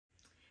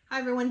Hi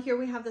everyone, here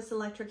we have this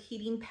electric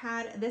heating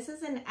pad. This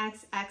is an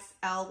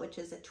XXL, which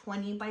is a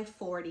 20 by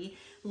 40.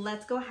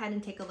 Let's go ahead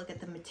and take a look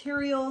at the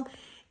material.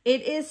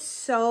 It is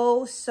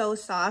so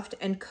soft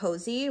and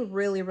cozy,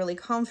 really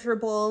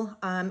comfortable.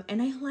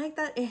 And I like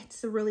that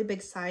it's a really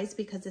big size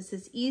because this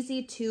is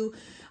easy to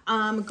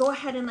go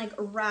ahead and like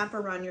wrap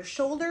around your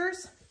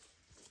shoulders.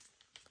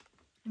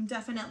 And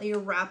definitely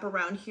wrap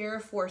around here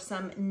for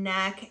some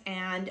neck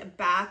and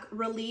back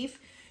relief.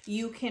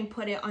 You can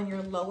put it on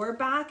your lower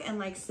back and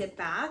like sit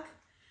back.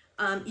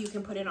 You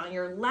can put it on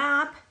your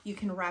lap. You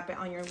can wrap it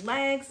on your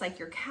legs, like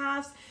your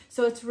calves.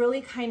 So it's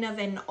really kind of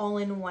an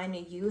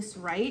all-in-one use,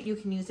 right? You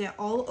can use it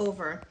all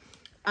over.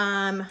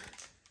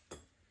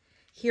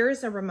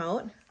 Here's a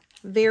remote,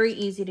 very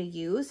easy to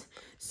use.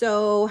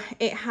 So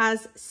it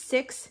has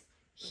 6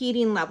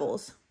 heating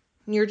levels.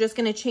 You're just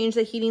gonna change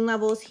the heating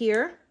levels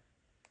here.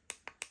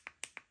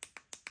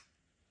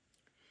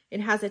 It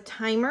has a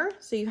timer,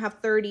 so you have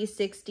 30,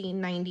 60,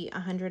 90,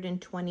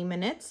 120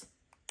 minutes.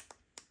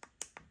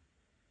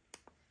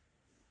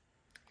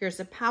 Here's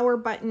a power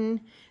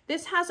button.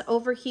 This has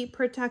overheat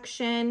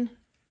protection.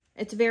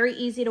 It's very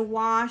easy to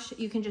wash.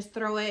 You can just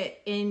throw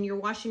it in your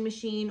washing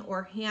machine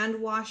or hand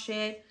wash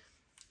it.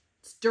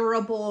 It's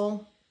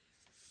durable,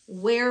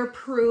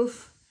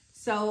 wear-proof.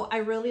 So I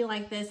really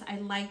like this. I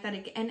like that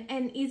it,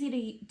 and easy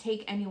to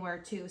take anywhere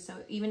too. So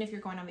even if you're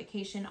going on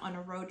vacation, on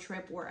a road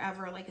trip,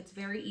 wherever, like it's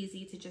very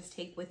easy to just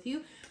take with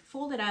you,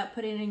 fold it up,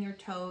 put it in your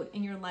tote,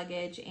 in your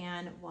luggage,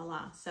 and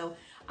voila. So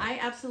I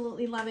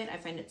absolutely love it. I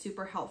find it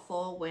super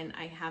helpful when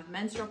I have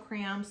menstrual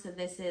cramps. So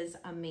this is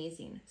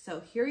amazing.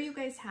 So here you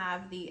guys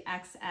have the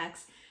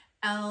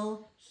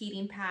XXL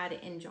heating pad.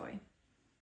 Enjoy.